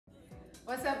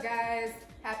What's up, guys?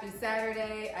 Happy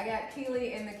Saturday. I got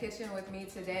Keely in the kitchen with me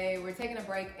today. We're taking a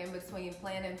break in between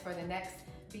planning for the next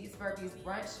Beats Burpees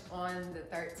brunch on the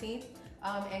 13th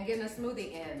and getting a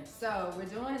smoothie in. So we're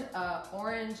doing an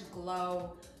orange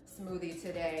glow smoothie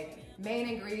today. Main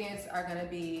ingredients are gonna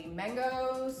be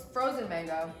mangoes, frozen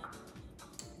mango,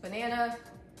 banana,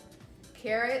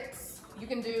 carrots. You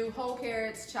can do whole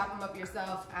carrots, chop them up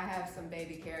yourself. I have some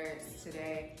baby carrots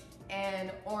today.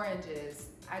 And oranges.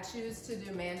 I choose to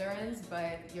do mandarins,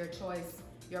 but your choice,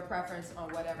 your preference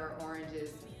on whatever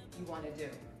oranges you want to do.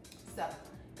 So,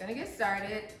 gonna get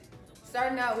started.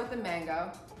 Starting out with the mango.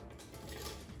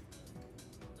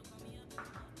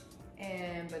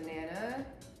 And banana.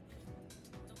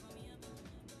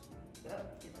 Oh,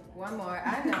 one more,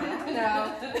 I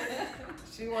know.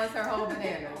 She wants her whole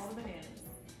bananas. All the bananas.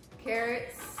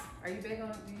 Carrots. Are you big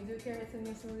on, do you do carrots in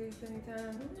your smoothies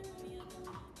anytime?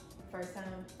 First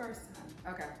time? First time.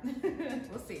 Okay,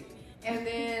 we'll see. And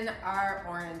then our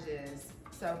oranges.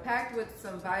 So packed with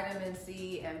some vitamin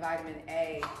C and vitamin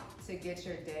A to get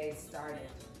your day started.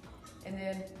 And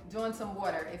then doing some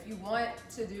water. If you want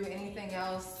to do anything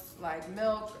else like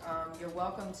milk, you're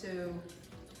welcome to.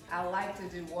 I like to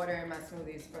do water in my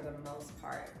smoothies for the most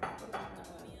part.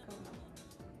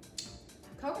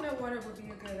 Coconut water would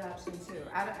be a good option too.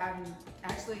 I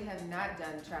actually have not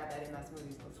tried that in my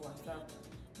smoothies before. So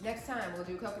next time we'll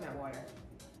do coconut water.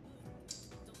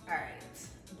 All right,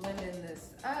 blending this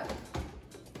up.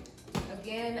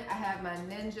 Again, I have my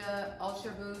Ninja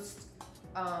Ultra Boost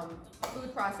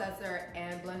food processor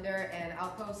and blender, and I'll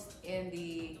post in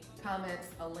the comments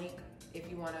a link if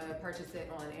you want to purchase it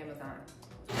on Amazon.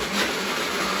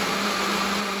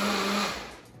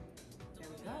 There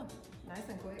we go, nice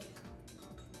and quick.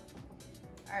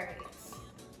 All right.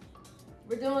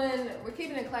 We're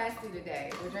keeping it classy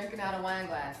today. We're drinking out of wine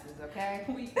glasses, okay?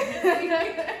 We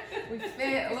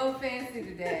a little fancy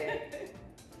today.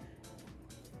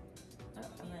 Oh, I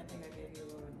think I gave you a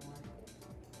little bit more.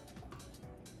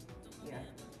 Yeah.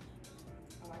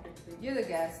 I like it. You're the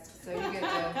guest, so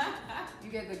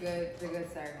you get the good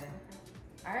serving.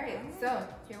 All right, so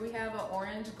here we have an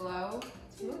orange glow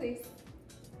smoothie.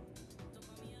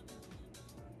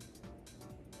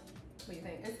 What do you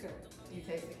think? It's good. You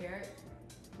taste the carrot?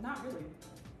 Not really.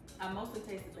 I mostly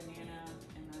taste the banana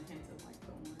and a hint of like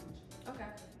the orange. Okay.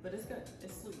 But it's good.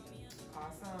 It's sweet.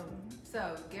 Awesome.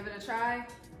 So give it a try.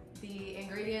 The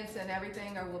ingredients and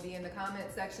everything will be in the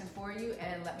comment section for you,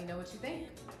 and let me know what you think.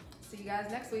 See you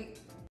guys next week.